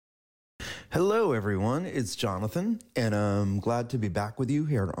Hello, everyone. It's Jonathan, and I'm glad to be back with you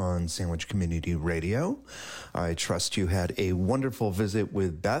here on Sandwich Community Radio. I trust you had a wonderful visit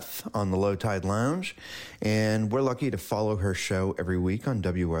with Beth on the Low Tide Lounge, and we're lucky to follow her show every week on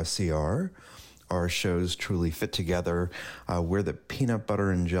WSCR. Our shows truly fit together. We're the peanut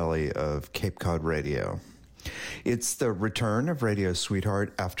butter and jelly of Cape Cod radio. It's the return of Radio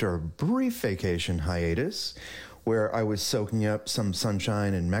Sweetheart after a brief vacation hiatus where I was soaking up some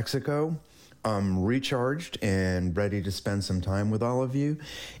sunshine in Mexico. I'm recharged and ready to spend some time with all of you.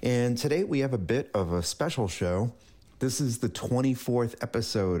 And today we have a bit of a special show. This is the 24th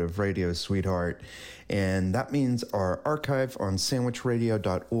episode of Radio Sweetheart, and that means our archive on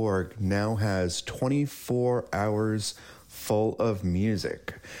sandwichradio.org now has 24 hours full of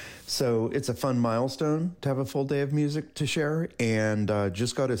music. So it's a fun milestone to have a full day of music to share, and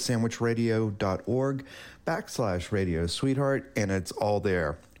just go to sandwichradio.org/Radio Sweetheart, and it's all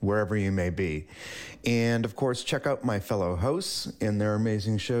there, wherever you may be. And of course, check out my fellow hosts and their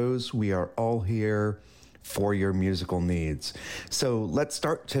amazing shows. We are all here for your musical needs. So let's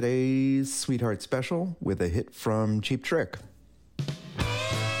start today's Sweetheart Special with a hit from Cheap Trick.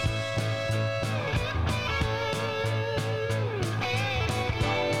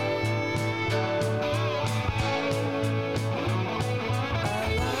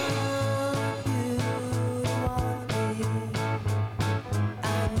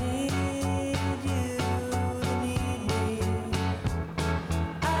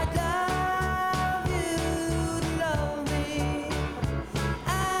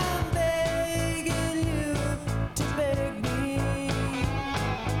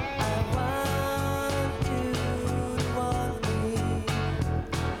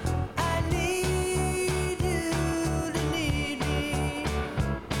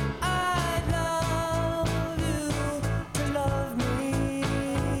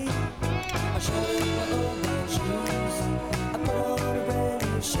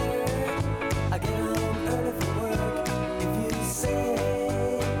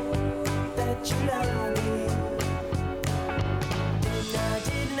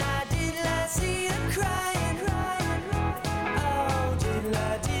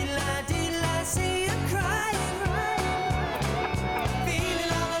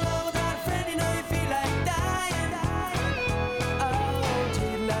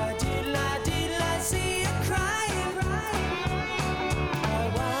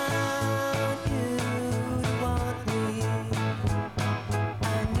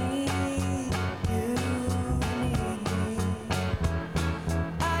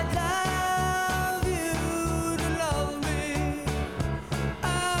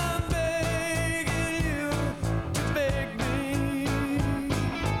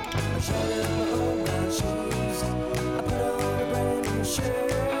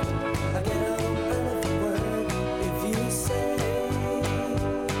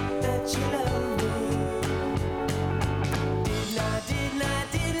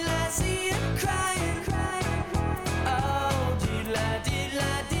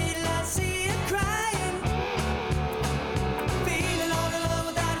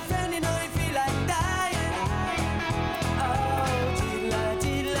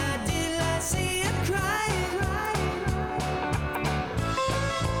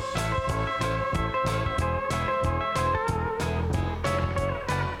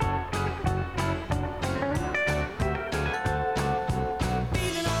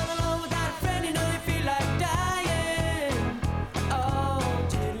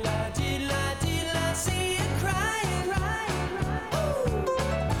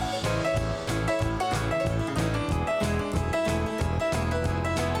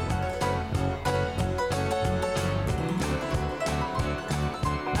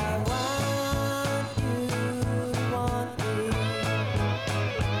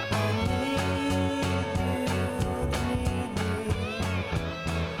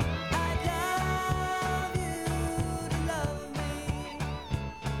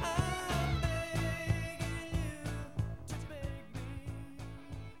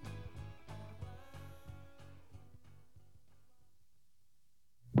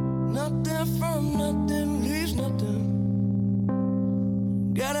 Nothing from nothing leaves nothing.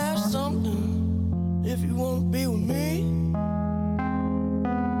 Gotta have something if you wanna be with me.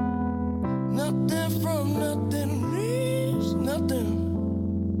 Nothing from nothing leaves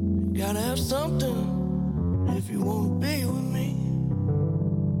nothing. Gotta have something if you wanna be with me.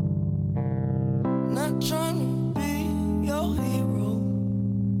 Not trying to be your hero,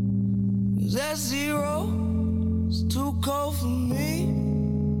 'cause that zero is too cold for me.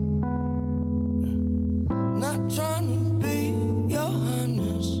 Not trying to be your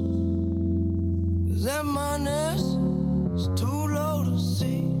highness,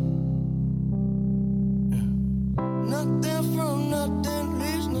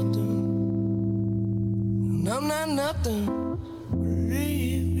 nothing.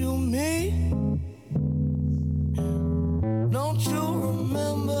 Believe you me? Don't you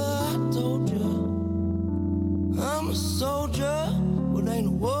remember I told you I'm a soldier, but ain't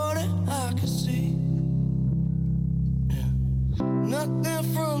a war that I can see. Nothing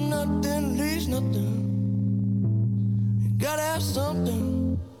from nothing leaves nothing. You gotta have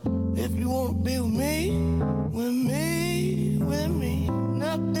something if you wanna be with me, with me, with me.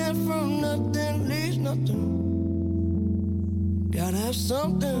 Nothing from nothing leaves nothing. You gotta have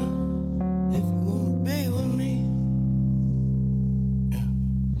something if you wanna be with me.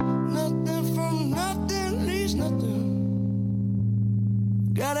 Nothing from nothing leaves nothing.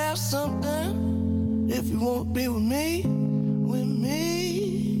 You gotta have something if you wanna be with me. With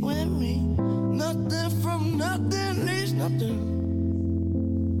me, with me. Nothing from nothing leaves nothing.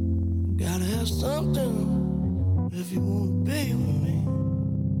 Gotta have something if you wanna be with me.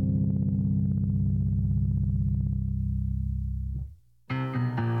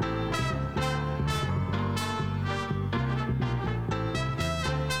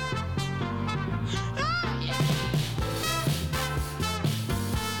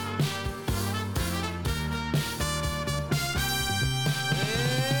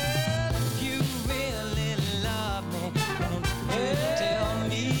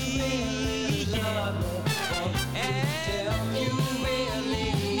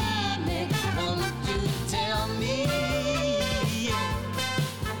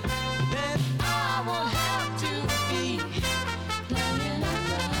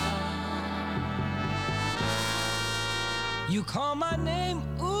 You call my name,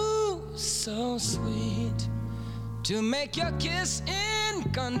 ooh, so sweet, to make your kiss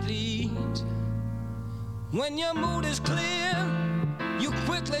incomplete. When your mood is clear, you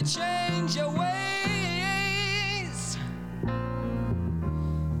quickly change your ways.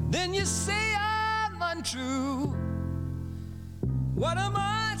 Then you say I'm untrue. What am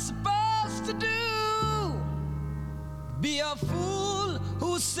I supposed to do? Be a fool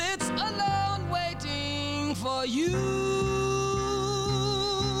who sits alone waiting for you.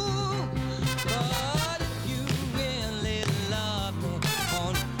 But if you really love me,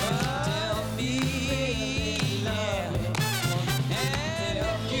 won't you tell me? Yeah. And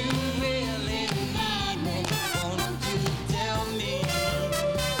if you really need me, won't you tell me?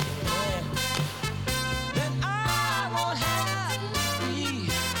 Yeah. Then I won't have to be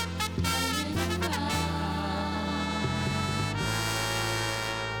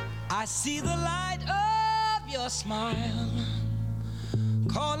I see the light of your smile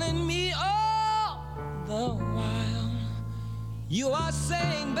calling me all the while. You are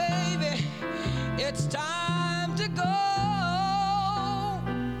saying, baby, it's time to go.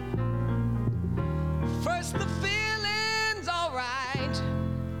 First the feeling's all right,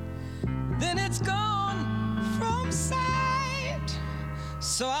 then it's gone from sight.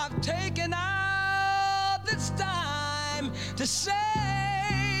 So I've taken out this time to say,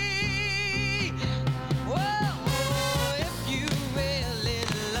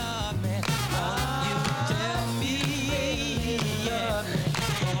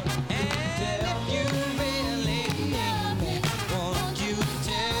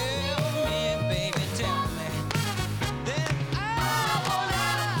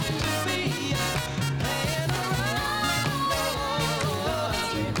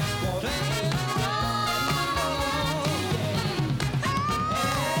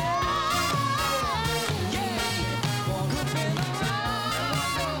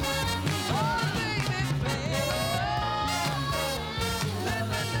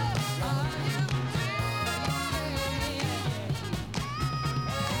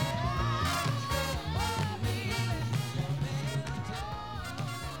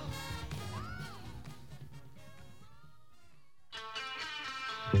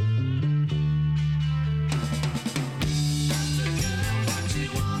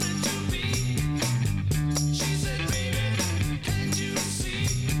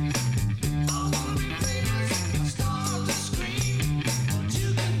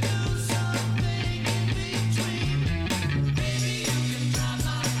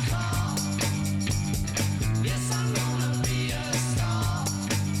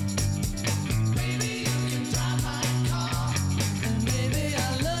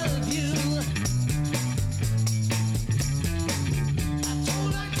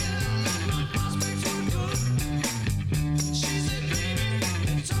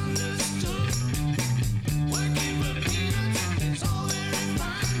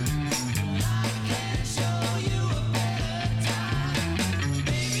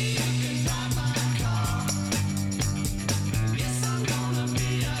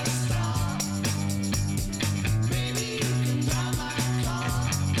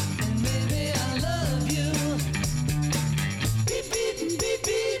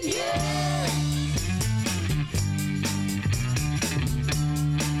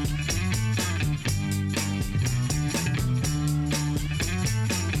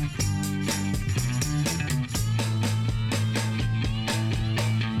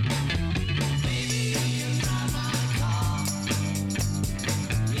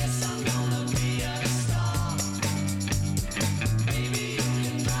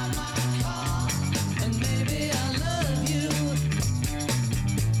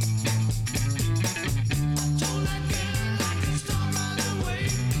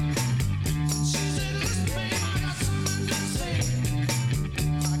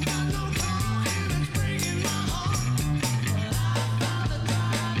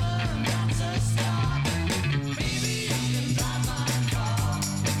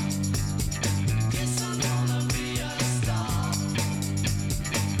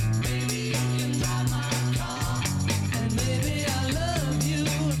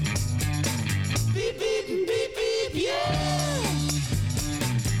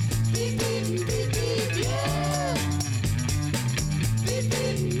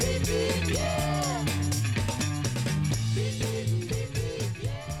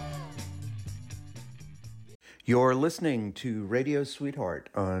 You're listening to Radio Sweetheart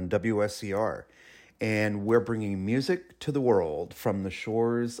on WSCR, and we're bringing music to the world from the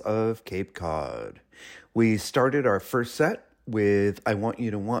shores of Cape Cod. We started our first set with I Want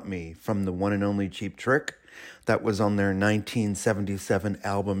You to Want Me from the one and only Cheap Trick. That was on their 1977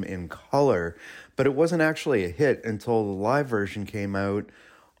 album In Color, but it wasn't actually a hit until the live version came out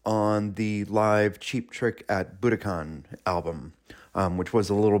on the live Cheap Trick at Budokan album, which was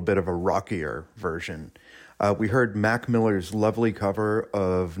a little bit of a rockier version. We heard Mac Miller's lovely cover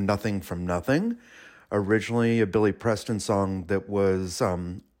of Nothing from Nothing, originally a Billy Preston song that was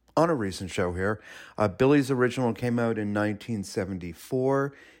on a recent show here. Billy's original came out in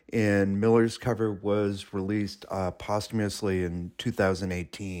 1974, and Miller's cover was released posthumously in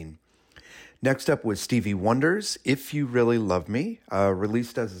 2018. Next up was Stevie Wonder's If You Really Love Me,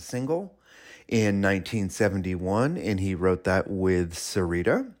 released as a single in 1971, and he wrote that with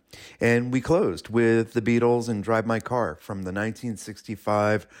Sarita. And we closed with the Beatles and Drive My Car from the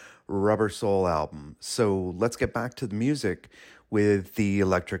 1965 Rubber Soul album. So let's get back to the music with the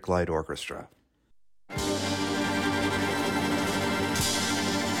Electric Light Orchestra.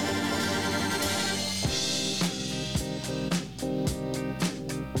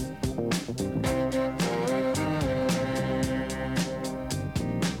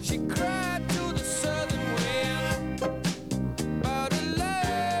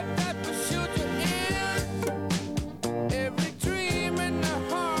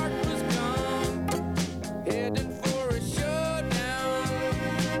 Heading for a showdown.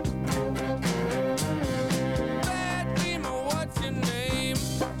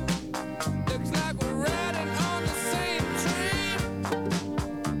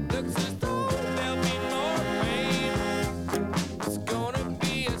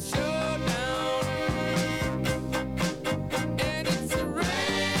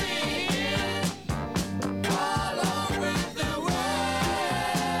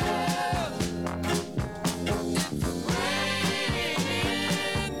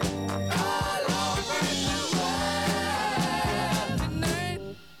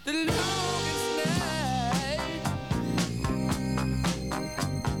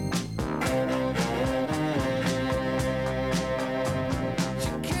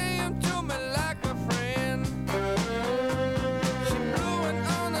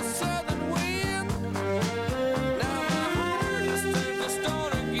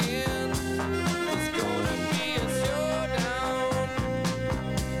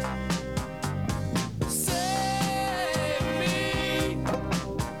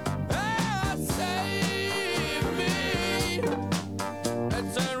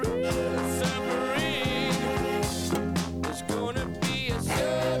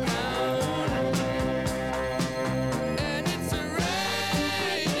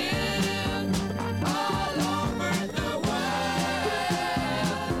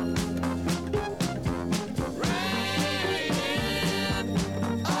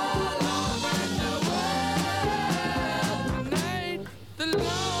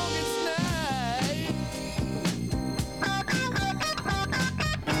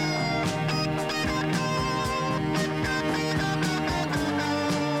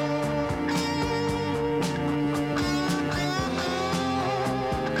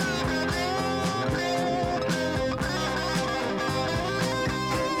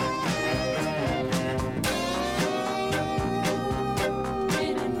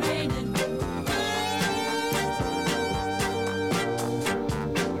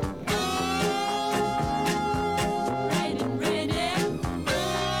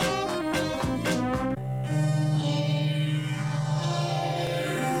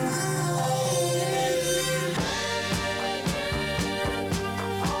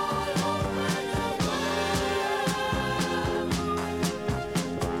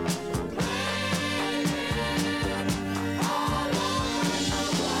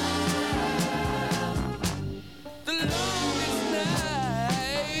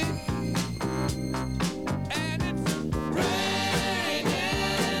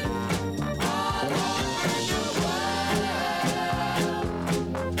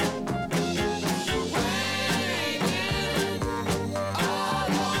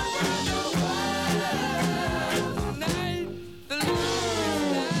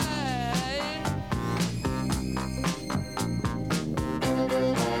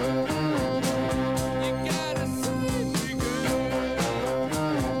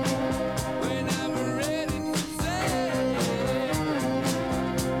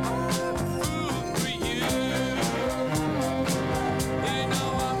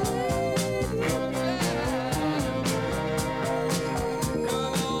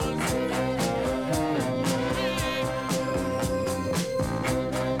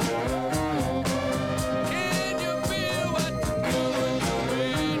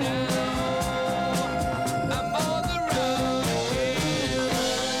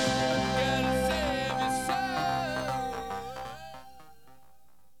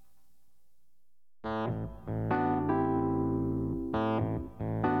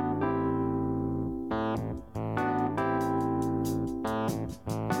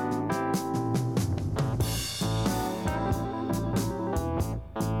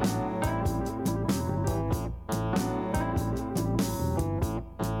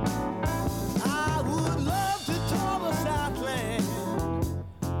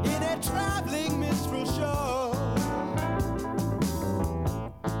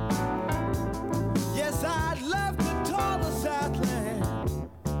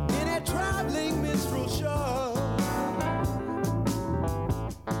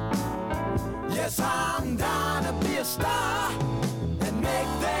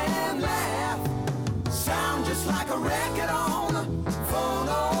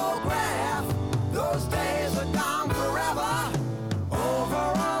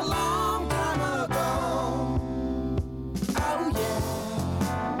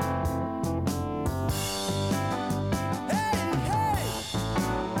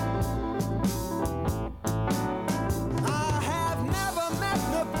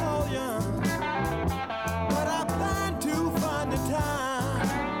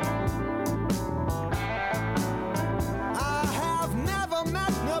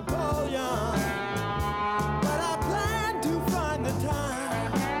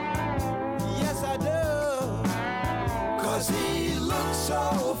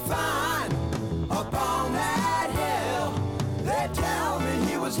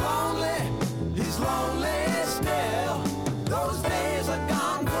 was lonely, he's lonely still. Those days are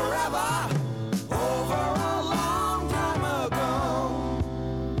gone forever, over a long time ago.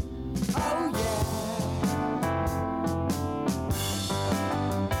 Oh yeah.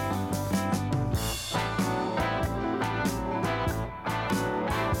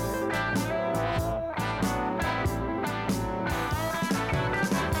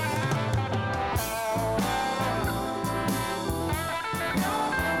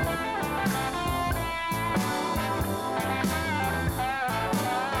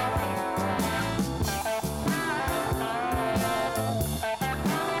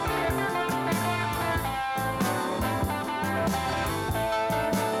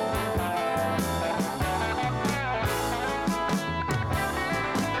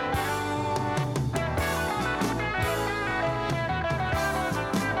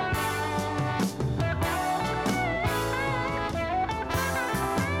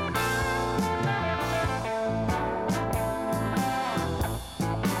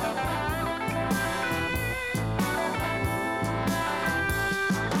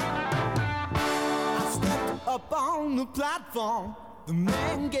 Up on the platform, the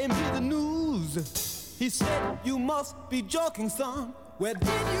man gave me the news. He said, you must be joking, son. Where did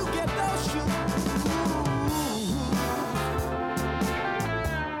you get those shoes?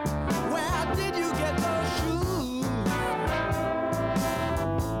 Where did you get those shoes?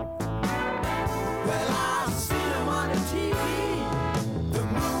 Well, I've seen them on the TV, the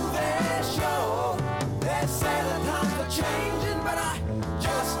movie show. They say the times are changing, but I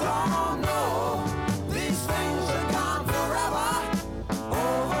just don't know. These things are gone forever,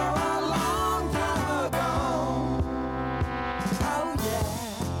 over a long time ago. Oh yeah.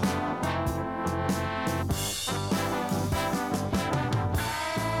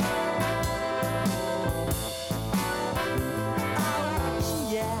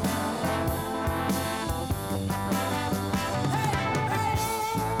 Oh yeah.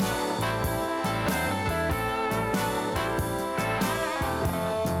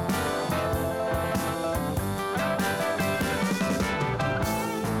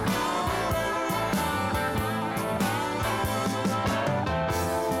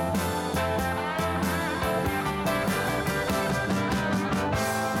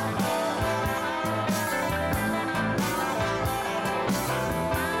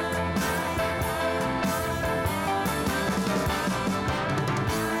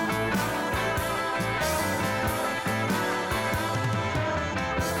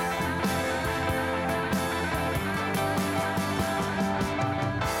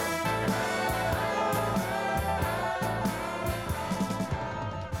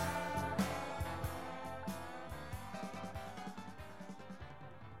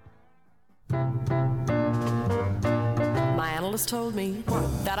 Told me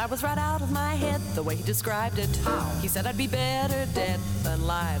that I was right out of my head the way he described it. He said I'd be better dead than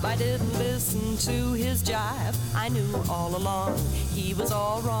alive. I didn't listen to his jive. I knew all along he was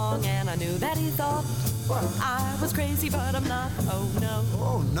all wrong, and I knew that he thought I was crazy, but I'm not. Oh no.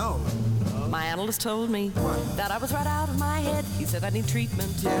 Oh no. My analyst told me that I was right out of my head. He said I need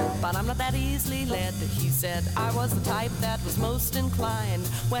treatment, but I'm not that easily led. He said I was the type that was most inclined,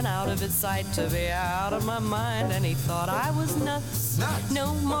 when out of his sight, to be out of my mind. And he thought I was nuts.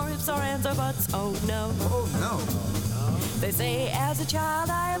 No more ifs or ands or buts. Oh no. Oh no. They say as a child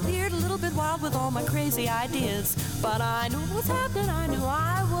I appeared a little bit wild with all my crazy ideas, but I knew what was happening. I knew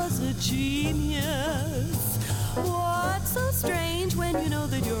I was a genius. What's so strange when you know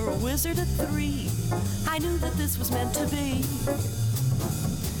that you're a wizard at 3? I knew that this was meant to be.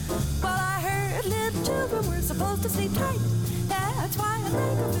 But I heard little children were supposed to sleep tight. That's why I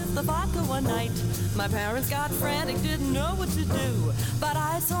drank a fifth of vodka one night. My parents got frantic, didn't know what to do. But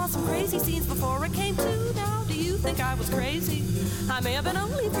I saw some crazy scenes before it came to. Now, do you think I was crazy? I may have been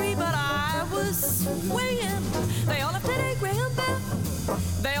only 3, but I was way in. They all left at Graham Bell.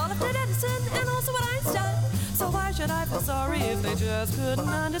 They all left at Edison and also at Einstein. So why should I feel sorry if they just couldn't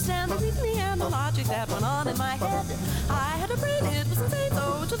understand the reasoning and the logic that went on in my head? I had a brain, it was insane,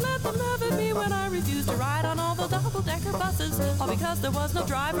 so just let them laugh at me when I refused to ride on all the double-decker buses, all because there was no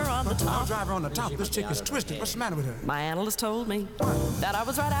driver on the top. No driver on the top. This chick is twisted. What's the matter with her? My analyst told me that I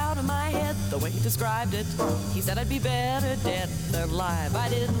was right out of my head the way he described it. He said I'd be better dead than alive. I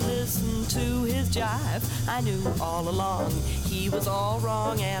didn't listen to his jive. I knew all along he was all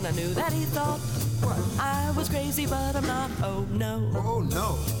wrong, and I knew that he thought I was crazy, but I'm not. Oh no. Oh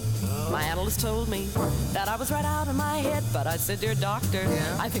no. My analyst told me that I was right out of my head, but I said, dear doctor,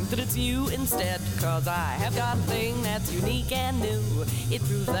 I think that it's you instead, 'cause I have got a thing that's unique and new. It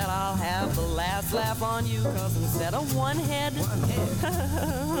proves that I'll have the last laugh on you, 'cause instead of one head,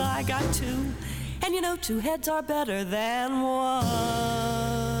 I got two. And you know, two heads are better than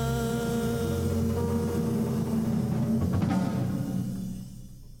one.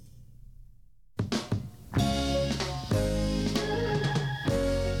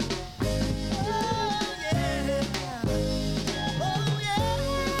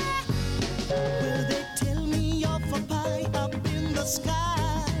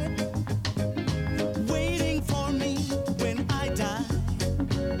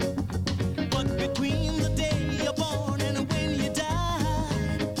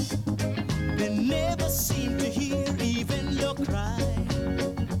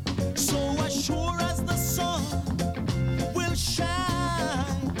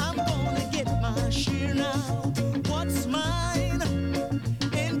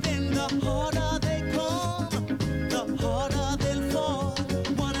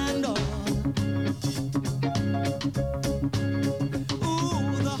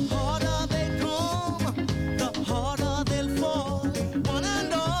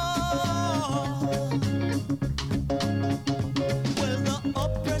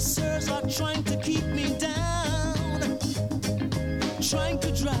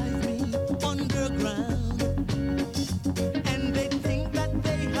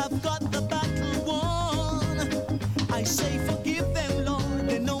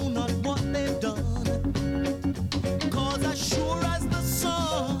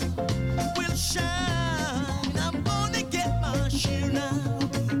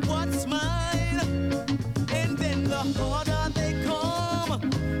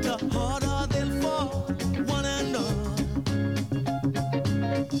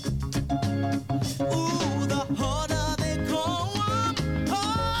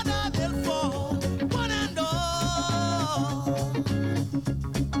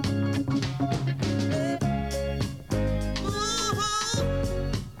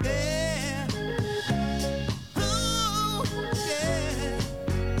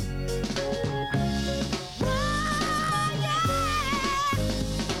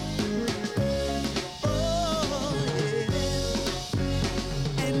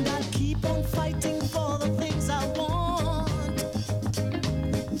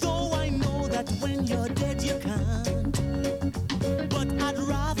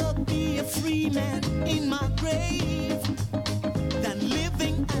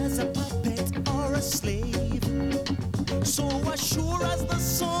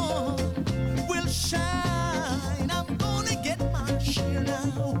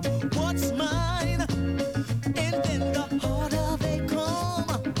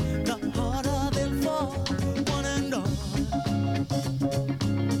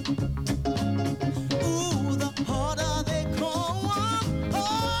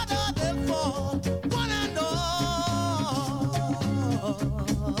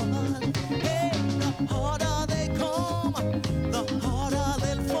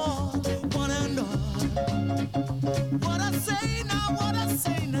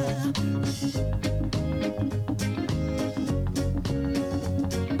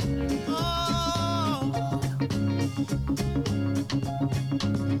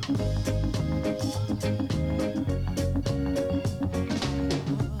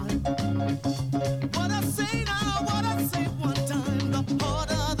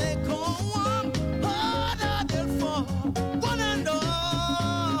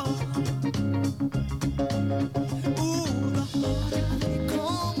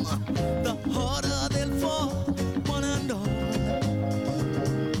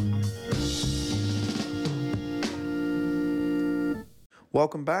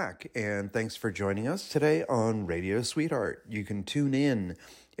 Welcome back, and thanks for joining us today on Radio Sweetheart. You can tune in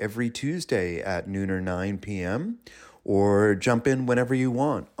every Tuesday at noon or 9 p.m., or jump in whenever you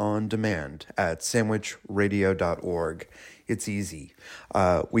want on demand at sandwichradio.org. It's easy.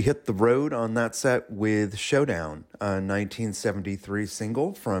 We hit the road on that set with Showdown, a 1973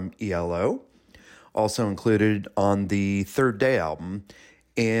 single from ELO, also included on the Third Day album.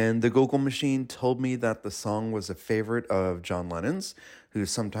 And the Google machine told me that the song was a favorite of John Lennon's, who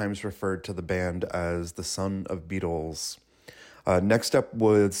sometimes referred to the band as the son of Beatles. Next up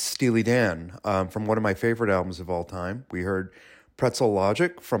was Steely Dan, from one of my favorite albums of all time. We heard Pretzel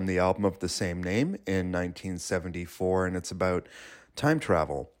Logic from the album of the same name in 1974, and it's about time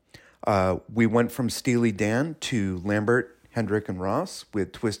travel. We went from Steely Dan to Lambert, Hendrick, and Ross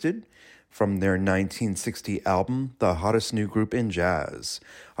with Twisted, from their 1960 album, The Hottest New Group in Jazz.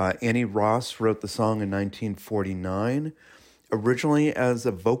 Annie Ross wrote the song in 1949, originally as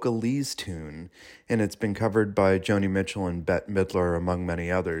a vocalese tune, and it's been covered by Joni Mitchell and Bette Midler, among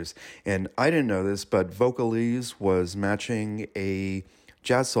many others. And I didn't know this, but vocalese was matching a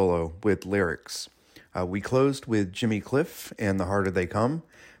jazz solo with lyrics. We closed with Jimmy Cliff and The Harder They Come,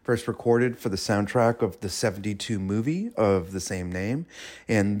 first recorded for the soundtrack of the 1972 movie of the same name.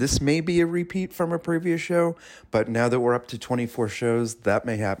 And this may be a repeat from a previous show, but now that we're up to 24 shows, that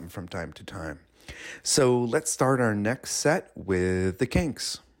may happen from time to time. So let's start our next set with the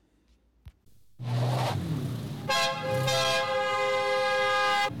Kinks.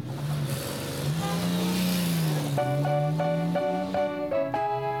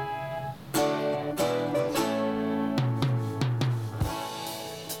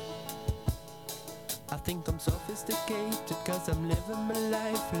 I think I'm sophisticated cause I'm living my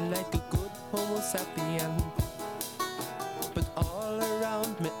life like a good homo sapien. But all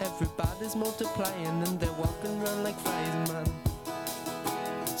around me everybody's multiplying and they're walking around like flies, man.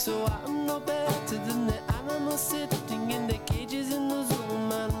 So I'm no better than the animals sitting in their cages in the zoo,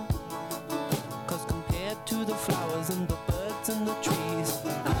 man. Cause compared to the flowers and the birds and the trees,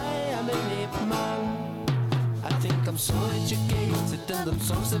 I am an ape man. I think I'm so educated and I'm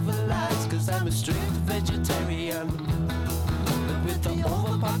so civilized cause I'm a strict vegetarian. But with the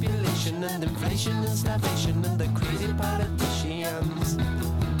overpopulation and inflation and starvation and the crazy politicians,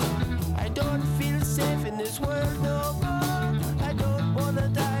 I don't feel safe in this world no more. I don't wanna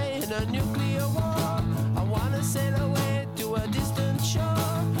die in a nuclear war. I wanna sail away to a distant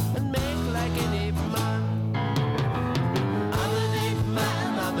shore and make like an ape man. I'm an ape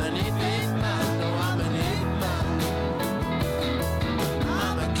man, I'm an ape man, no I'm an ape man.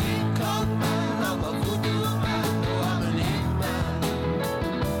 I'm a King Kong man, I'm a voodoo man, no I'm an ape man.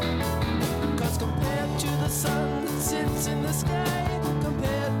 Cause compared to the sun that sits in the sky,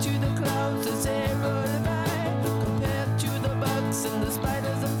 compared to the clouds as they roll by, compared to the bugs and the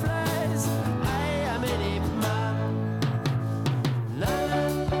spiders and flies, I am an ape man. La la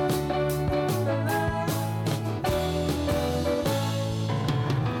la la.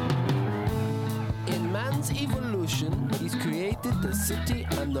 In man's evolution, he's created the city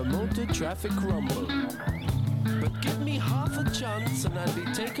and the motor traffic rumble. But give me half a chance and I'll be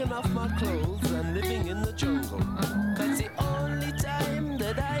taking off my clothes and living in the jungle. Cause the only time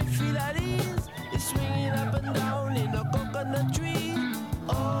that I feel at ease is swinging up and down in a coconut tree.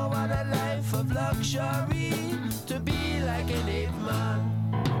 Oh, what a life of luxury to be like an ape man.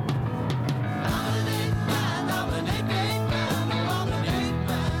 I'm an ape man, I'm an ape man, oh, I'm an ape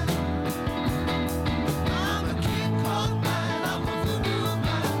man. I'm a King Kong man, I'm a voodoo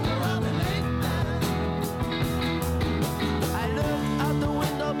man, oh, I'm an ape man. I look out the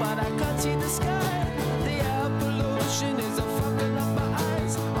window but I can't see the sky. The air pollution is a fucking up my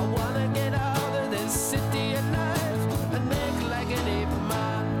eyes. I wanna get out of this city at life and make like an ape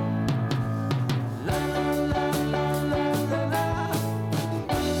man. La la la la la la la.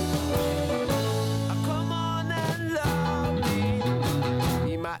 Come on and love me,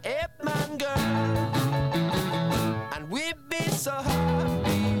 be my ape man girl, and we be so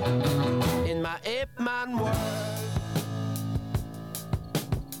happy in my ape man world.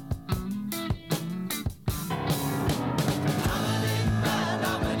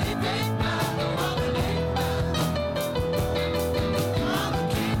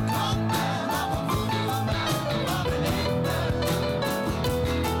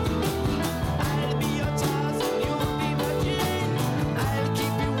 I'll be your Tarzan, you'll be my Jane. I'll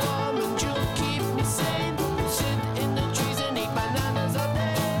keep you warm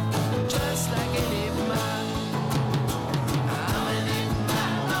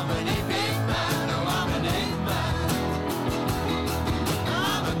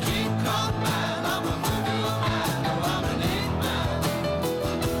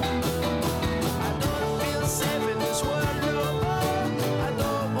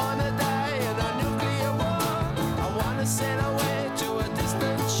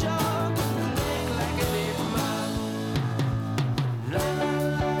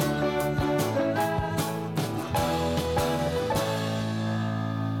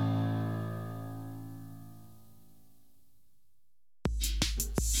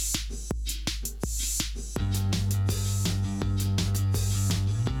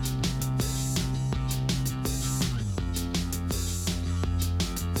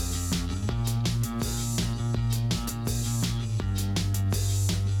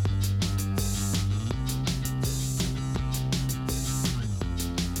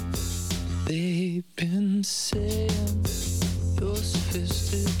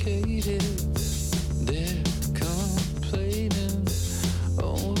educated. They're complaining,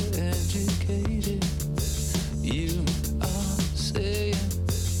 overeducated. You are saying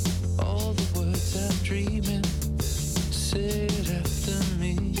all the words I'm dreaming. Say it after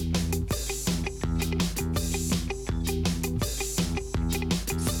me.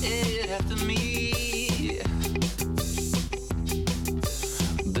 Say it after me.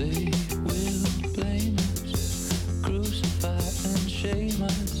 They will blame us, crucify and shame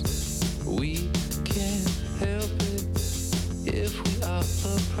us. We can't help it if we are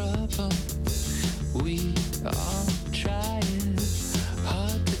the problem. We are trying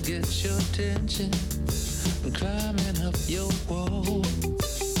hard to get your attention, climbing up your wall.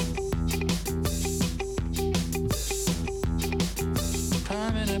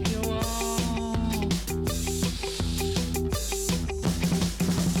 Climbing up your wall.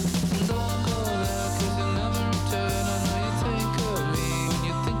 Don't go there 'cause you never return. I know you think of me when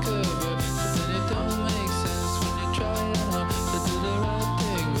you think of her, but then it don't make sense when you're trying hard to do the right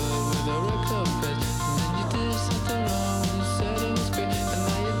thing, but with a recompense. And then you did something wrong and you said it was great, and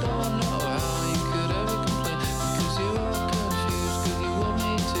now you don't know how you could ever complain because you're all confused 'cause you want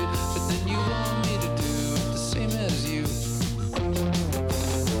me to, but then you want me to do the same as you.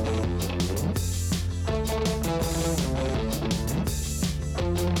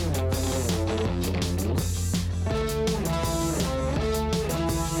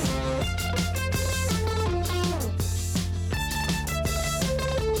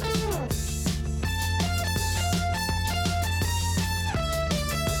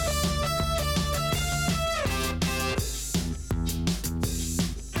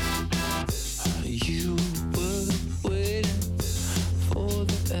 You were waiting for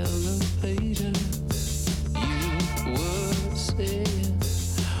the elevator. You were saying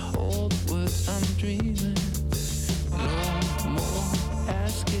all the words I'm dreaming. No more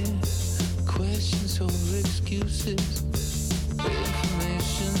asking questions or excuses.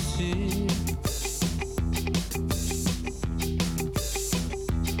 Information's here.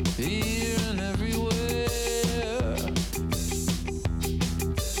 Here and everywhere.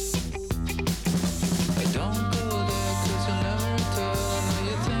 I don't go there 'cause you never return. I know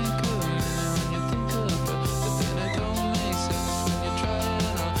you think of me when you think of her, but then it don't make sense when you're trying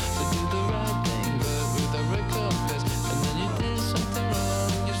hard to do the right thing, but with a recompense. And then you did something wrong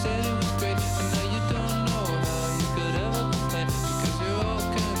and you said it was great, and now you don't know how you could ever complain because you're all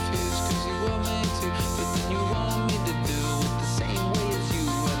confused 'cause you want me to, but then you want me to do it the same way as you.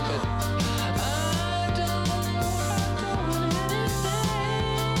 But I don't want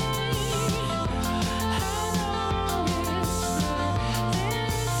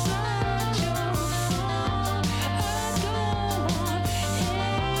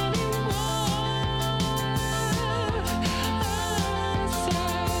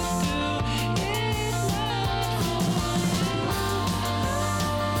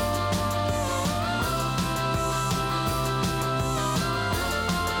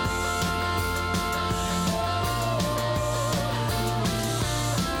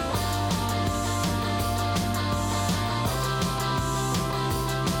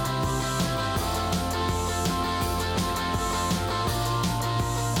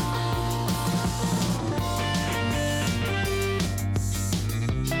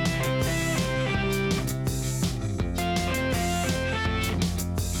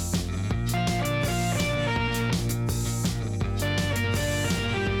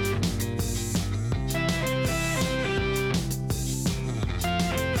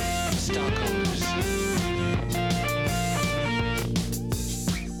Stockholders.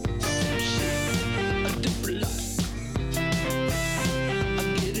 Same shit, a different life. I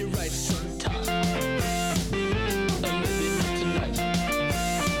get it right sometime. Maybe not tonight.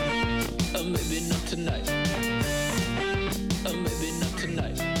 Maybe not tonight. Maybe not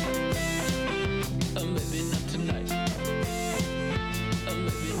tonight. Maybe not tonight.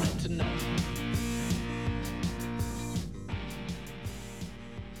 Maybe not tonight.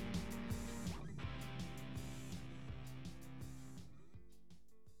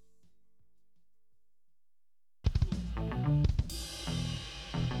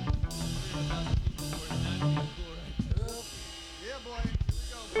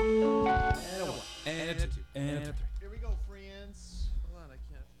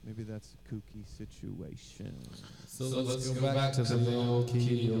 Maybe that's a kooky situation. So let's go back to the old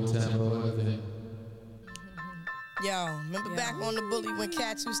key, old tempo, everything. Yo, remember back on the bully when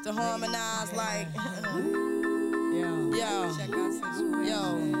cats used to harmonize like, yo,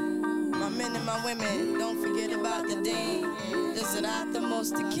 my men and my women, don't forget about the ding. Desideratumos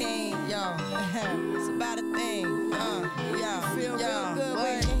the king, yo. It's about a thing, yo. Feel real good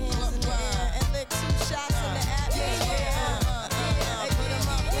with your hands in the air and lick 2 shots in the atmosphere. Put 'em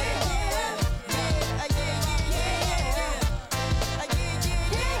up,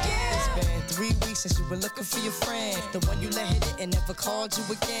 It's been 3 weeks since you were looking for your friend, the one you let hit it and never called you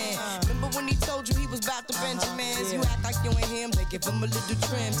again. Remember when he told you he was about to Benjamins? You act like you ain't him, they give him a little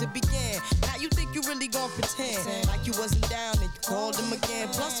trim to begin. Now you think you really gon' pretend like you wasn't down and you called him again.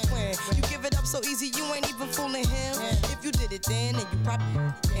 Plus when you give it up so easy, you ain't even fooling him. If you did it then you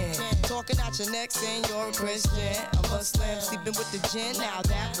probably talking out your neck saying you're a Christian, a Muslim, sleeping with the gin. Now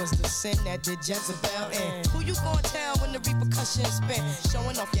that was the sin that did Jezebel in. Who you gonna tell when the repercussions spin?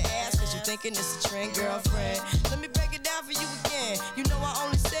 Showing off your ass cause you thinking it's a trend, girlfriend. Let me break it down for you again. You know I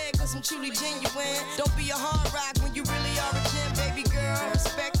only said cause I'm truly genuine. Don't be a hard rock when you really are a gem, baby girl.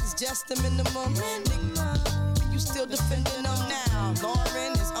 Respect is just the minimum. Nigga, you still defending them now.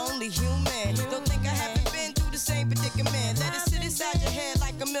 Lauren is only human. Don't think I haven't been through the same predicament. Let it sit inside your head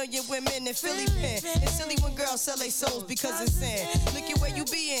like a million women in Philly pen. It's silly when girls sell their souls because it's sin. Look at where you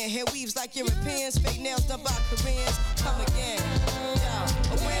be in. Hair weaves like Europeans. Fake nails done by Koreans. Come again.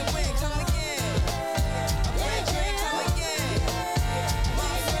 Yeah. A win-win. Come again.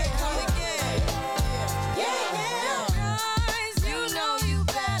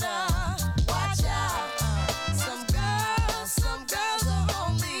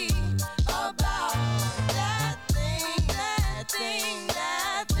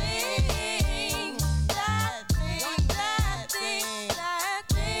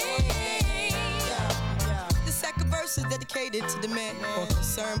 Dedicated to the man, more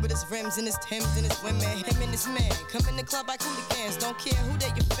concerned with his rims and his Timbs and his women. Him and his man come in the club like hooligans. Don't care who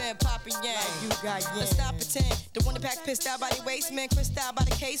they your fan, poppin' yang. Like you got yang. Let's stop pretend. The one that pack pissed out by the waist man, crissed out by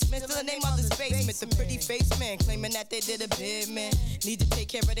the casement. Still the name of this basement. The pretty face man claiming that they did a bid man. Need to take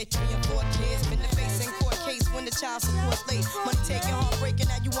care of their 3 and 4 kids. Been the face in court case when the child support's late. Money taking, heartbreaking.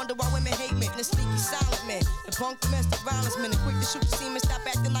 Now you wonder why women hate men. The sneaky silent man, the punk domestic violence man, the quick to shoot the semen. Stop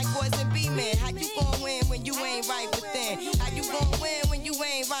acting like boys and be men. How you gon' win when you ain't right within? How you gon' win when you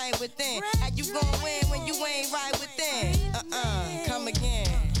ain't right within? How you gon' win when you ain't right within? Come again.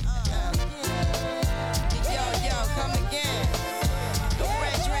 Yo, come again. The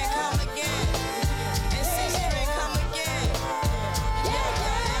red drink, come again. And 6 drink, come again.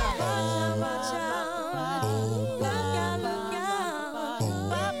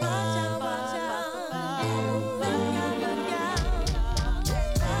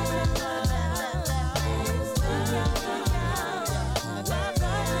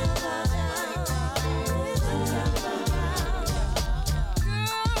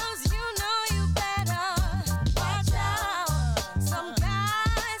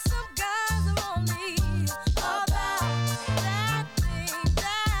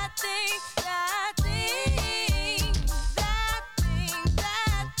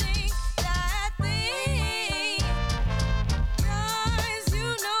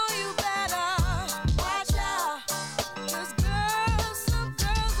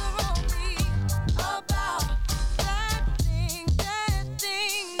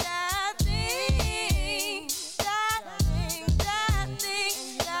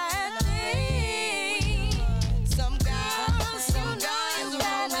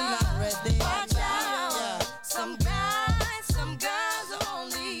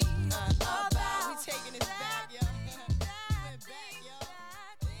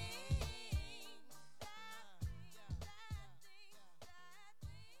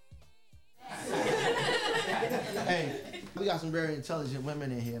 We got some very intelligent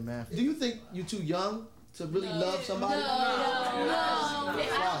women in here, man. Do you think you're too young to really love somebody? No.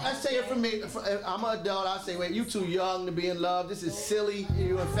 Let's say it from me. I'm an adult. I say, wait, you too young to be in love. This is silly.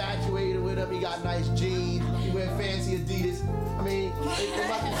 You're infatuated with him. He got nice jeans. He wear fancy Adidas. I mean, it must be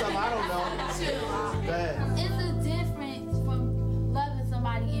something I don't know. Go ahead. It's a difference from loving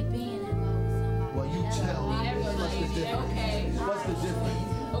somebody and being in love with somebody. Well, you tell me. What's the difference? Okay. What's the difference?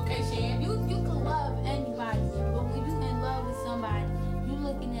 Okay, Shan. You can love anybody, but when you in love with somebody, you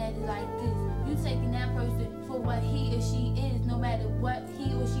looking at it like this. You taking that person for what he or she is, no matter what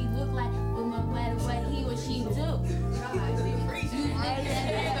he or she look like, or no matter what he or she do. You looking at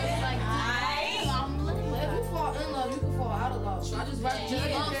that person like this. If you fall in love, you can fall out of love. I just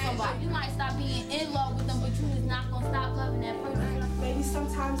love somebody. You might stop being in love with them, but you is not gonna stop loving that person. Maybe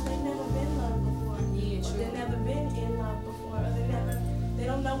sometimes they've never been loved before. Yeah, true. They've never been in love before, or they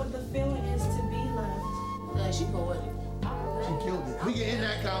don't know what the feeling is to be loved. She poetic. She killed it. We can end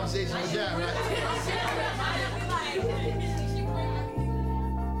that conversation with that, right?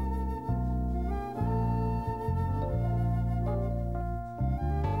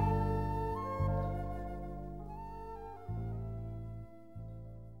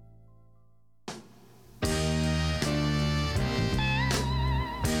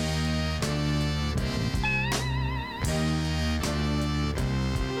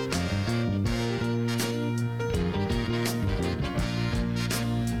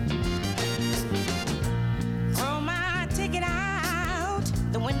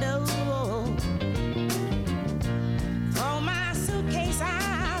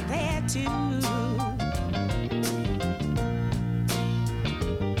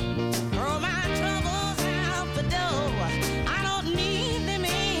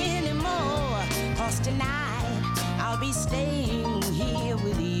 tonight I'll be staying here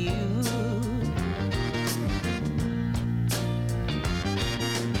with you.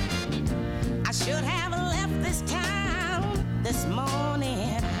 I should have left this town this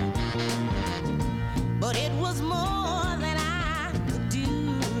morning, but it was more than I could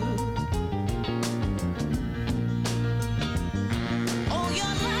do. Oh,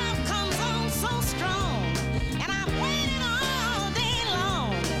 your love comes on so strong, and I've waited all day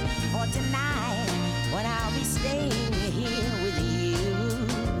long for tonight when I'll be staying here with you.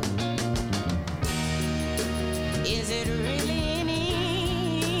 Is it really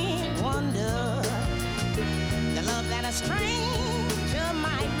any wonder the love that a stranger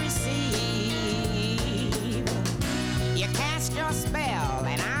might receive? You cast your spell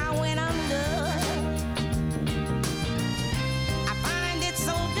and I went under. I find it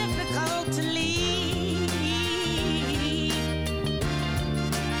so difficult to leave.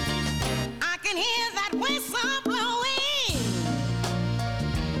 I can hear that whistle blowing.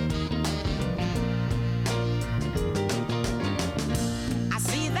 I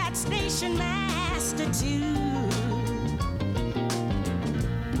see that station master too.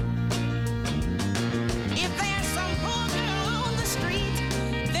 If there's some poor girl on the street,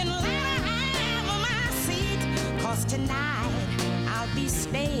 then let her have my seat. 'Cause tonight I'll be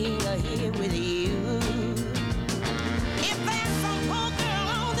staying here with you. If there's some poor girl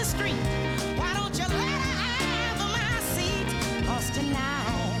on the street, why don't you let her have my seat? 'Cause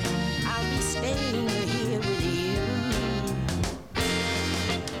tonight I'll be staying here with you.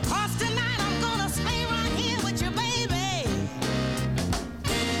 'Cause tonight I'm gonna stay right here with you, baby.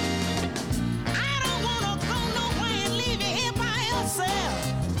 I don't wanna go nowhere and leave you here by yourself.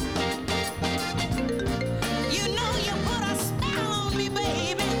 You know you put a spell on me,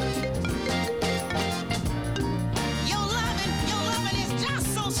 baby. Your loving is just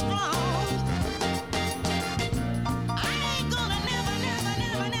so strong. I ain't gonna never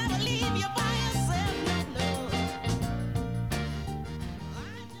leave you by yourself, no.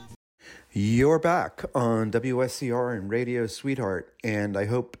 You're back on WSCR and Radio Sweetheart, and I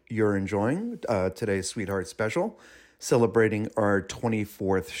hope you're enjoying today's Sweetheart special, celebrating our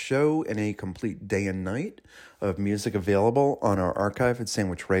 24th show and a complete day and night of music available on our archive at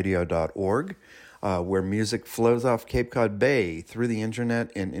sandwichradio.org, where music flows off Cape Cod Bay through the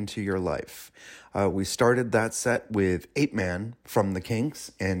internet and into your life. We started that set with 8 Man from the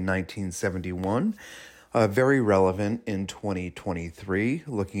Kinks in 1971. Very relevant in 2023,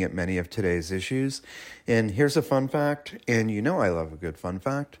 looking at many of today's issues. And here's a fun fact, and you know I love a good fun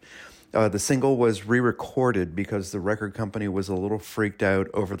fact. The single was re-recorded because the record company was a little freaked out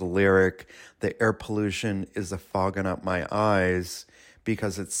over the lyric, "The air pollution is a fogging up my eyes,"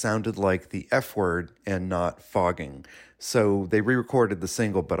 because it sounded like the F word and not fogging. So they re-recorded the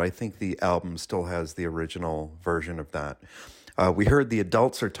single, but I think the album still has the original version of that. We heard The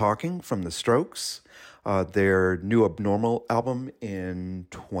Adults Are Talking from The Strokes, their new Abnormal album in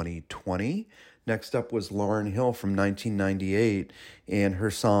 2020. Next up was Lauryn Hill from 1998 and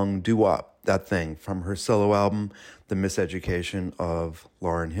her song Doo Wop, That Thing, from her solo album, The Miseducation of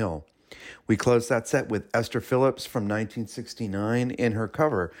Lauryn Hill. We closed that set with Esther Phillips from 1969 in her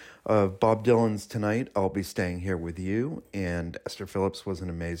cover of Bob Dylan's Tonight, I'll Be Staying Here With You. And Esther Phillips was an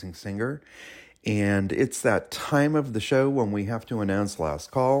amazing singer. And it's that time of the show when we have to announce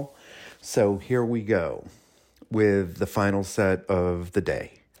last call. So here we go with the final set of the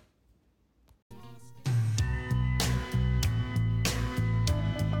day.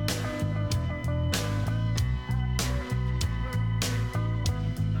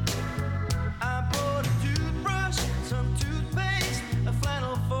 I bought a toothbrush, some toothpaste, a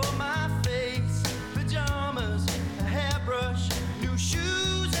flannel for my face, pajamas, a hairbrush, new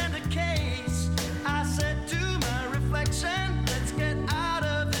shoes and a case. I said to my reflection, let's get out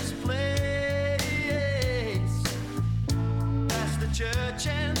of this place. Past the church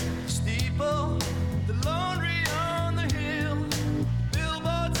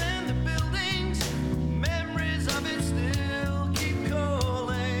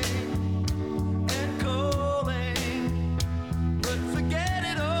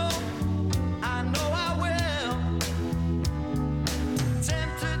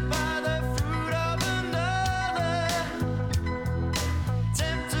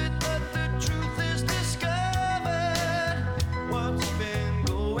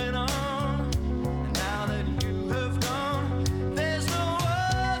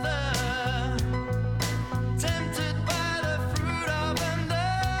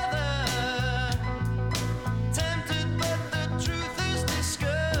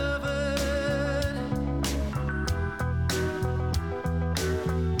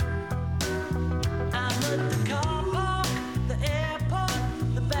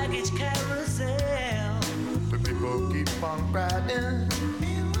And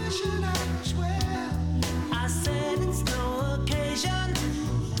where should I swear? I said it's no occasion.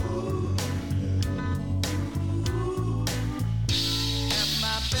 At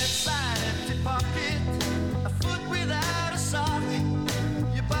my bedside, empty pocket, a foot without a sock.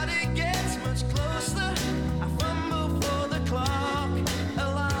 Your body gets much closer. I fumble for the clock,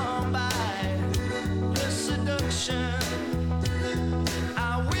 alarmed by the seduction.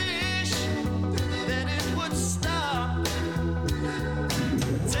 I wish that it would stop.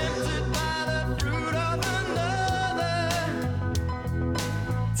 Tempted by the fruit of another.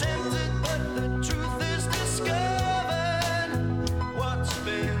 Tempted, but the truth is discovered. What's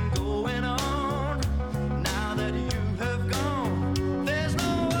been going on now that you have gone? There's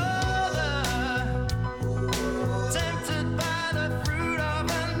no other. Tempted by the fruit of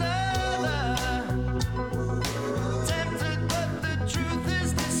another. Tempted, but the truth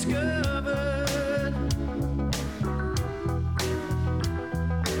is discovered.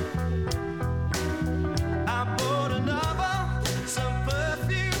 I bought a novel, some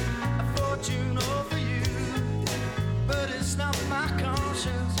perfume, a fortune all for you. But it's not my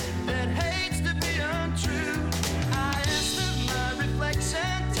conscience that hates to be untrue. I asked of my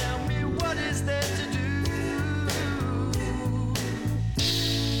reflection, tell me what is there to do.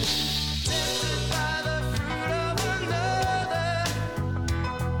 Tempted by the fruit of another.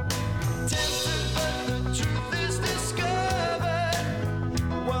 Tempted, but the truth is discovered.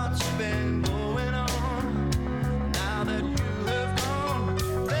 What's been going on now that you have gone?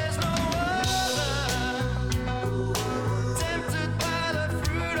 There's no other. Tempted by the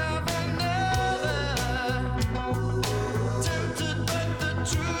fruit of another. Tempted, but the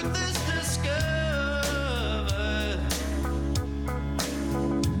truth is discovered.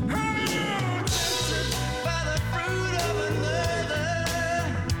 Tempted by the fruit of another.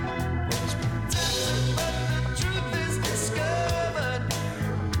 Tempted, but the truth is discovered.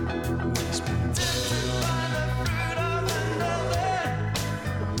 Tempted by the fruit of another.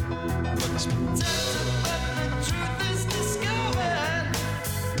 Tempted, but the truth is discovered.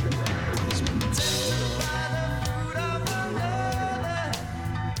 Tempted by the fruit of another.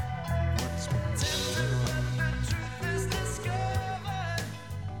 Tempted, but the truth is discovered.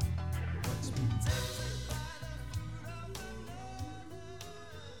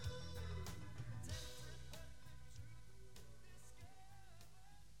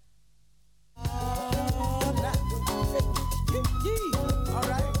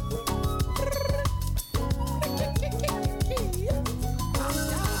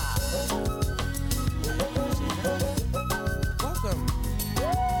 Welcome to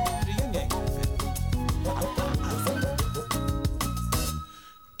the Yin Yang Cafe.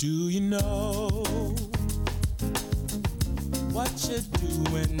 Do you know what you're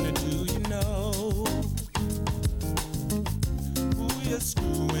doing? Do you know who you're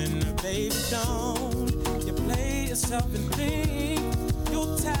screwing? Baby, don't you play yourself and think your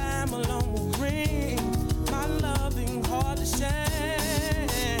time alone will bring my loving heart to shame.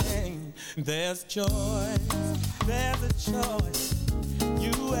 There's joy, there's a choice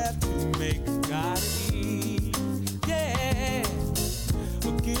you have to make, gotta eat. Yeah,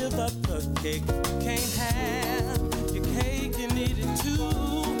 well, give up the cake you can't have. Your cake, you need it too.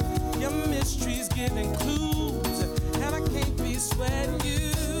 Your mystery's giving clues, and I can't be sweating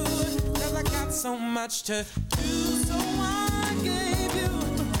you, 'cause I got so much to do. So I gave you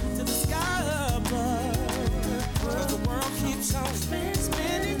to the sky above, 'cause the world keeps on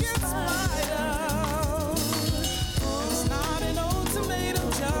spinning in spite of. And it's not an ultimatum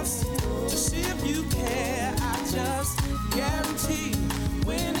just to see if you care. I just guarantee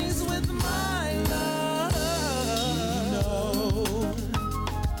winnings with my love. You know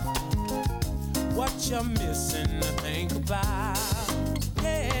what you're missing to think about.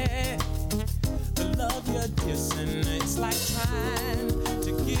 Yeah, the love you're dissing, it's like trying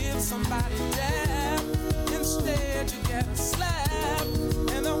to give somebody dap. Instead you get a slap,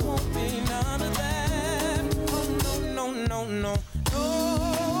 and there won't be none of that. Oh no, no, no, no, no.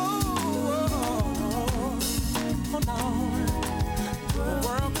 Oh no. The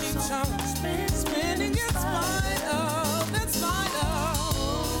world keeps on spinning in spite of, in spite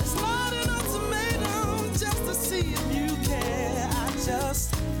of. It's not an ultimatum just to see if you care. I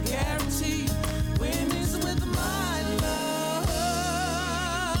just guarantee winnings with my love.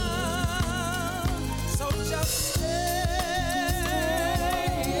 So just stay.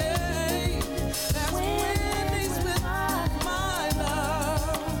 That's winnings with my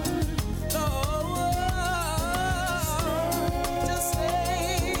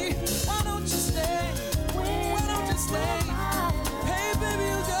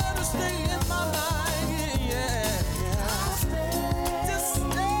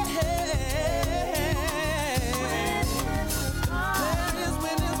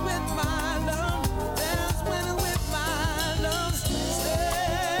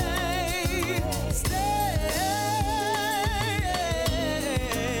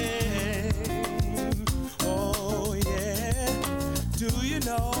Do you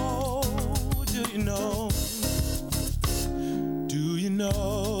know? Do you know? Do you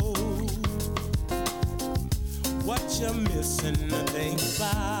know what you're missing to think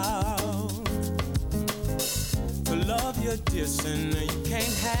about? The love you're dissing, you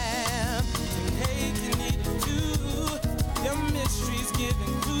can't have. The hate you need to do. Your mystery's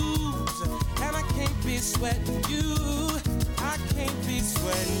giving clues, and I can't be sweating you. I can't be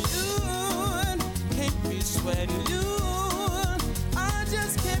sweating you. Can't be sweating you. I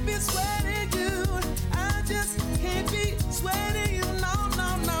just can't be sweating you. I just can't be sweating you. No,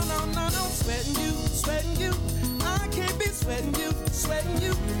 no, no, no, no, no. Sweating you, sweating you. I can't be sweating you, sweating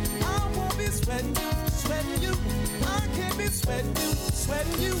you. I won't be sweating you, sweating you. I can't be sweating you,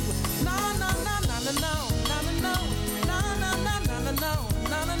 sweating you. No, no, no, no, no, no, no, no, no, no, no, no, no,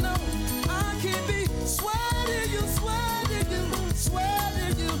 no, no, no. I can't be sweating you, sweating you,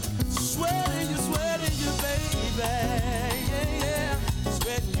 sweating you, sweating you, sweating you, baby. Yeah, yeah.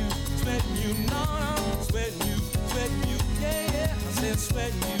 Sweating you, no, no. Sweating you, yeah, yeah. I said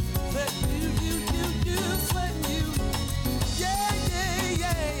sweating you, you, sweating you. Yeah, yeah,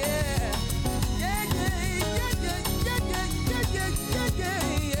 yeah, yeah. Yeah, yeah, yeah, yeah, yeah, yeah, yeah, yeah, yeah,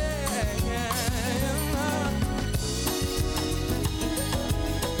 yeah, yeah.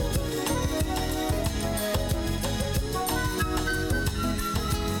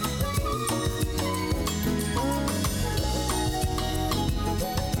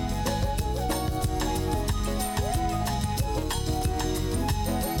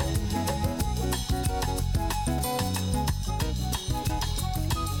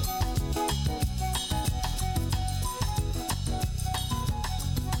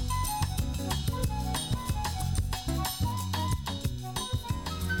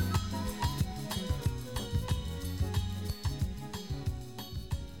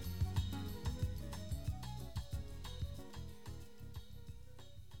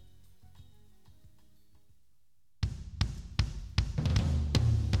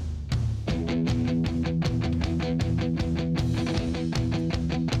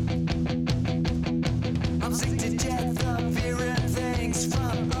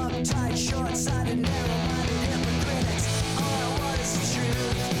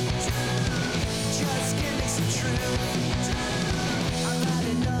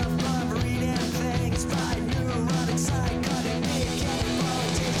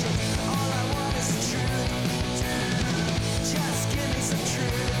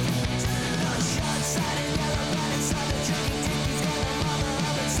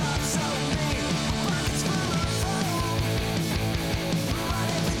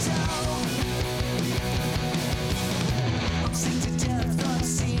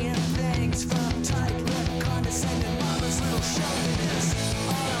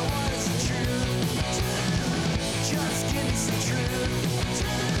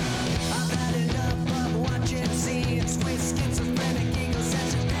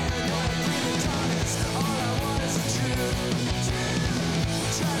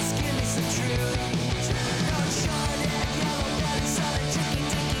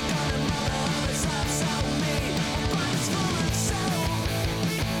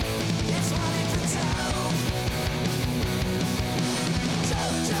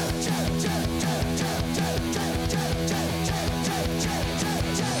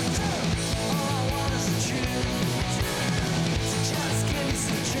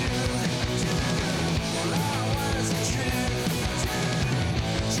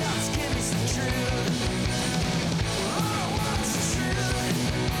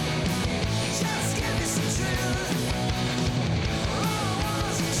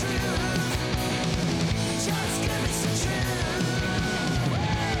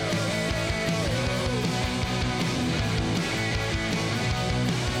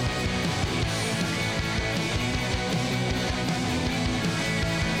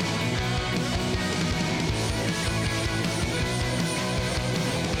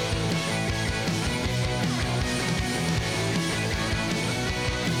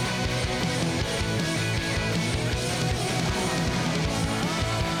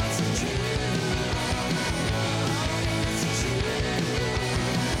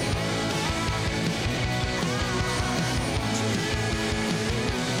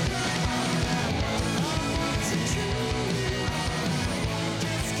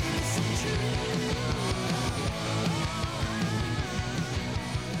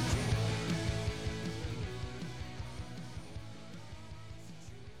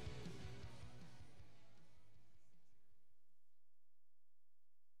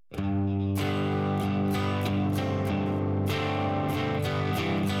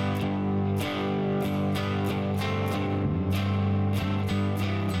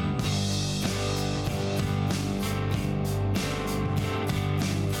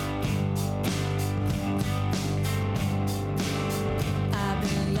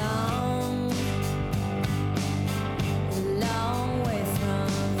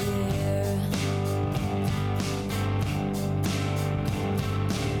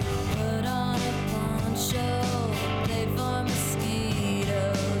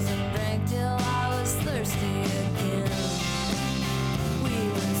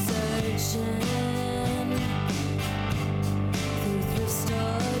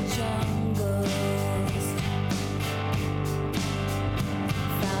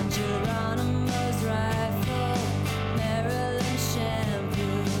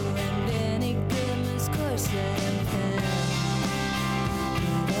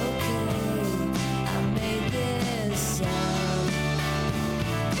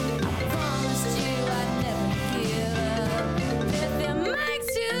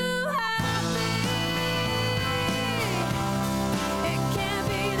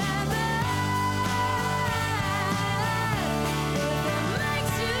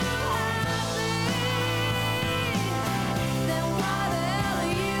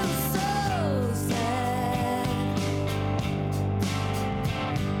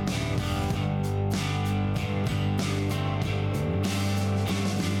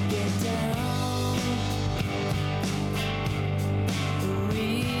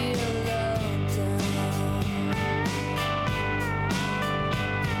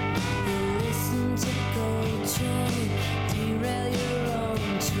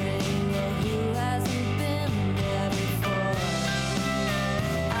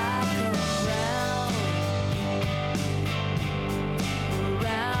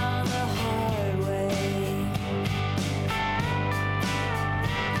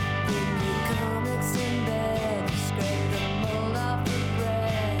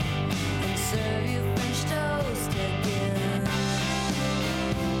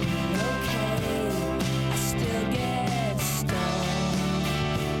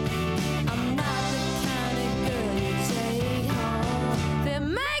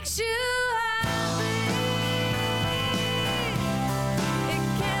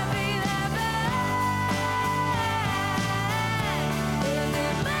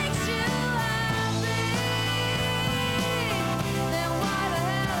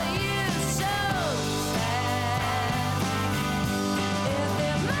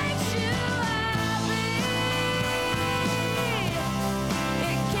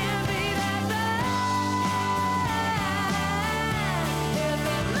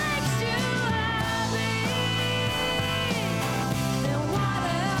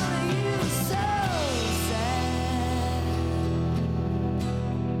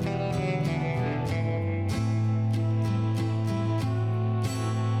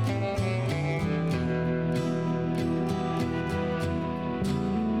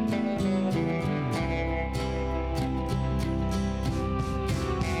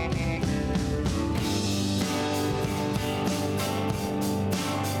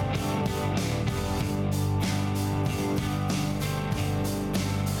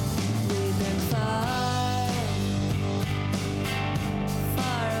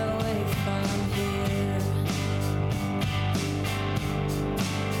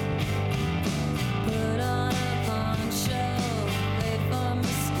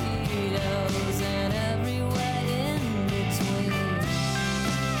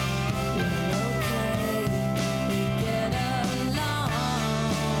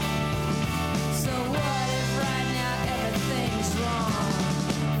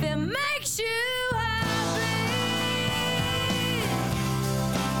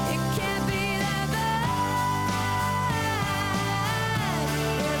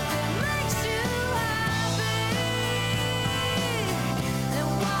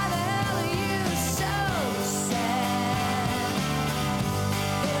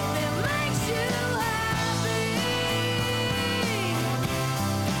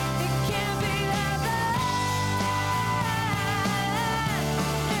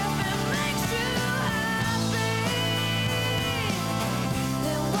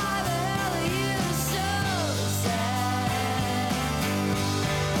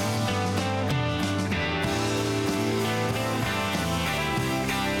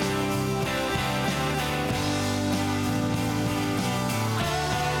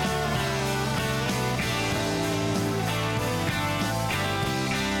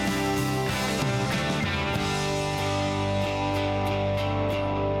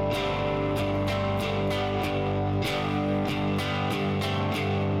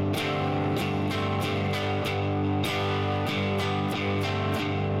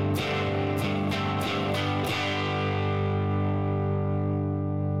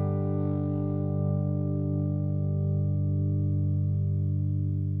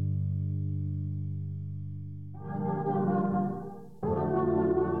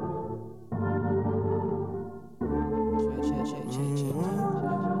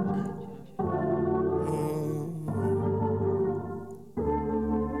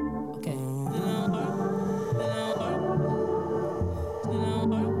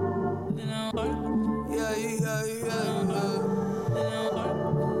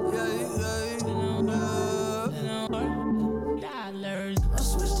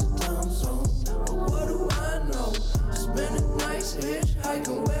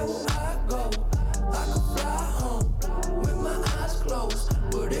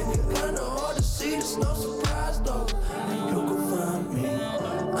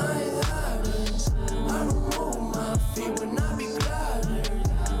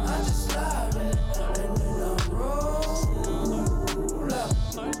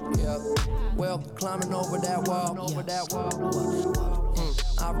 climbing over that wall.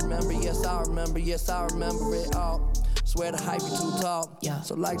 I remember, yes, I remember, yes, I remember it all. Swear the hype be too tall.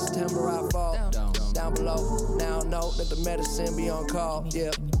 So like September I fall down below. Now I know that the medicine be on call. Yeah.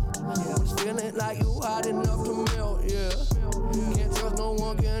 Was feeling like you hot enough to melt. Yeah. Can't trust no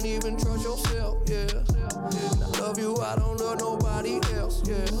one, can't even trust yourself. Yeah. I love you, I don't love nobody else.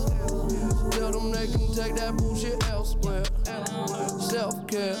 Yeah. Tell them they can take that bullshit elsewhere.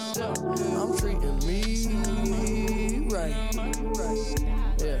 Self-care, I'm treating me right.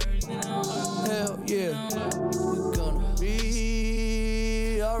 Yeah. Hell yeah. We're gonna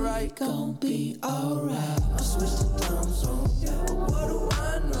be alright. We gon' be alright. I switched the time zone. But what do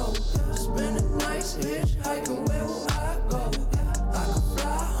I know? Spending nights hitchhiking, where will I go? I could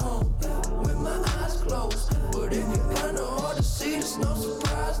fly home with my eyes closed. But it get kinda hard to see, there's no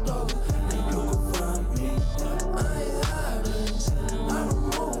surprise though. And you can find me, I ain't hiding. I don't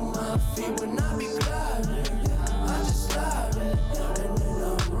move my feet when I be gliding. I just slide it, and then I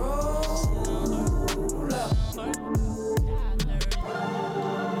roll up.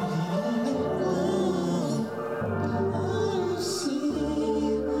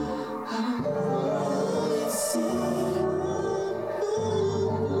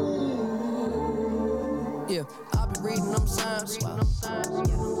 Yeah, I be reading them signs. I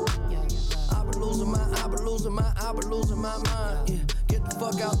be losing my mind. Yeah, get the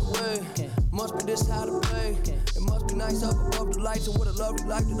fuck out the way. Must be this how to play. It must be nice up above the lights and what a lovely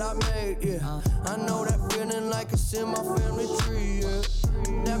life that I made. Yeah, I know that feeling like it's in my family tree. Yeah,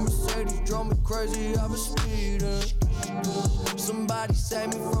 that Mercedes drove me crazy. I was speeding. Somebody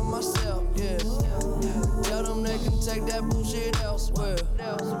save me from myself. Yeah, tell them they can take that bullshit elsewhere.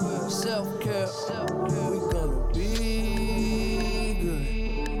 Self-care, we gonna be good.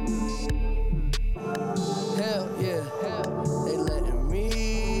 Hell yeah, they letting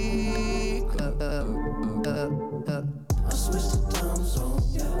me clap. I switched the time zone.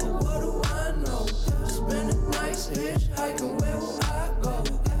 What do I know? Spending nights hitchhiking, where will I go?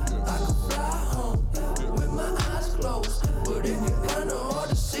 I could fly home with my eyes closed, but it get kinda hard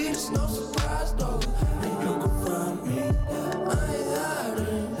to see. There's no surprise though. And you can find me, I ain't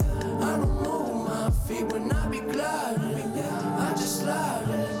hiding. I don't move my feet when I be gliding. I just slide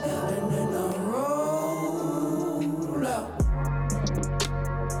it, and then I roll out.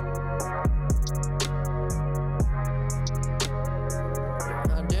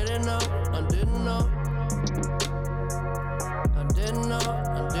 I didn't know.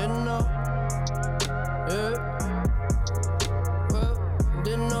 Yeah. Well,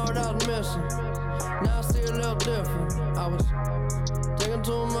 didn't know what I was missing. Now I see a little different. I was taking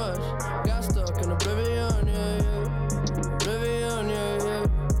too much, got stuck in oblivion, yeah. Oblivion, yeah.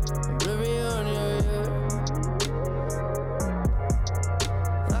 Oblivion, yeah.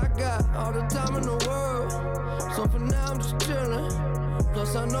 I got all the time in the world, so for now I'm just chilling.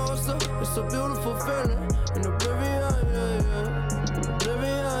 Plus I know it's a beautiful feeling. In oblivion, yeah.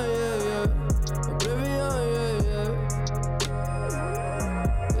 Oblivion, yeah. Oblivion, yeah.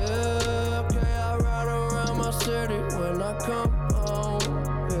 Yeah, okay, I ride around my city when I come home.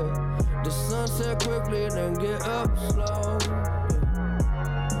 Yeah. The sunset quickly, then get up slow.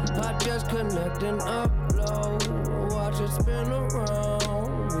 Yeah. I just connect and upload. Watch it spin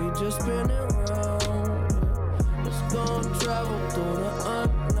around. We just spin it round. Yeah. It's gonna travel through the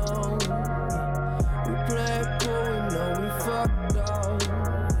unknown. We play it cool, we know we fucked up.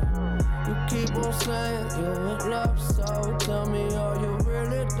 You keep on saying you in love, so tell me, are you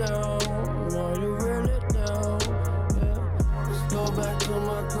really down? Are you really down? Yeah. Let's go back to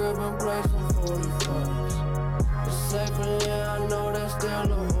my crib and play some 45s. It's safe and yeah, I know that's still a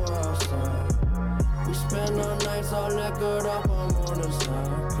whore outside. We spend our nights all liquored up on morning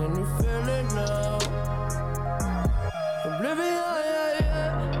side. Can you feel it now? Oblivion, yeah.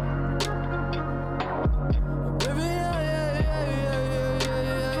 Oblivion, yeah.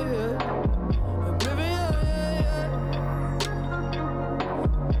 Oblivion, yeah.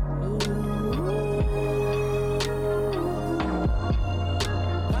 Ooh.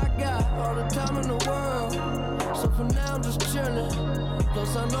 I got all the time in the world, so for now I'm just chilling.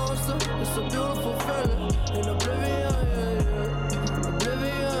 Plus I know it's a beautiful feeling. In oblivion, yeah.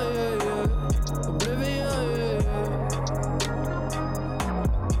 Oblivion, yeah. Oblivion, yeah.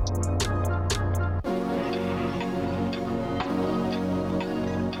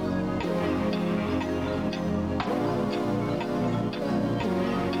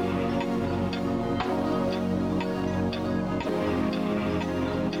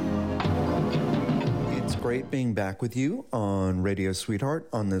 great being back with you on Radio Sweetheart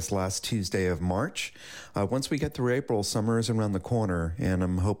on this last Tuesday of March. Once we get through April, summer is around the corner, and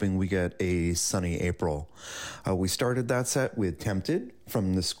I'm hoping we get a sunny April. We started that set with Tempted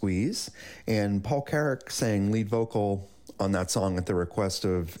from The Squeeze, and Paul Carrick sang lead vocal on that song at the request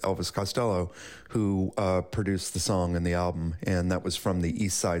of Elvis Costello, who produced the song and the album, and that was from the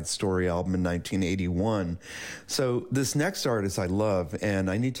East Side Story album in 1981. So this next artist I love, and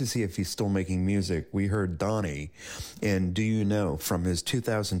I need to see if he's still making music. We heard Donnie in Do You Know from his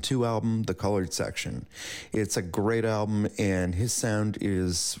 2002 album, The Colored Section. It's a great album, and his sound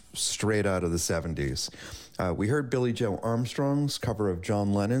is straight out of the 70s. We heard Billy Joe Armstrong's cover of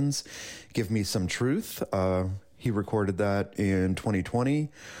John Lennon's Give Me Some Truth. He recorded that in 2020.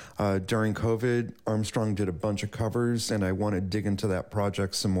 During COVID, Armstrong did a bunch of covers, and I want to dig into that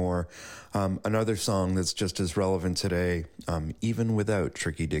project some more. Another song that's just as relevant today, even without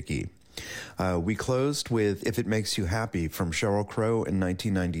Tricky Dicky. We closed with If It Makes You Happy from Sheryl Crow in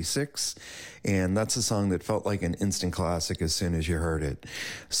 1996, and that's a song that felt like an instant classic as soon as you heard it.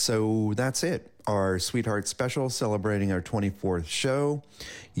 So that's it. Our Sweetheart Special celebrating our 24th show.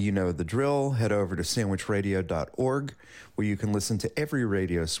 You know the drill. Head over to sandwichradio.org, where you can listen to every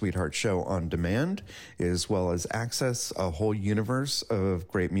Radio Sweetheart show on demand, as well as access a whole universe of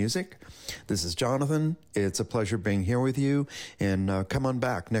great music. This is Jonathan. It's a pleasure being here with you, and come on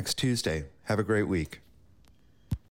back next Tuesday. Have a great week.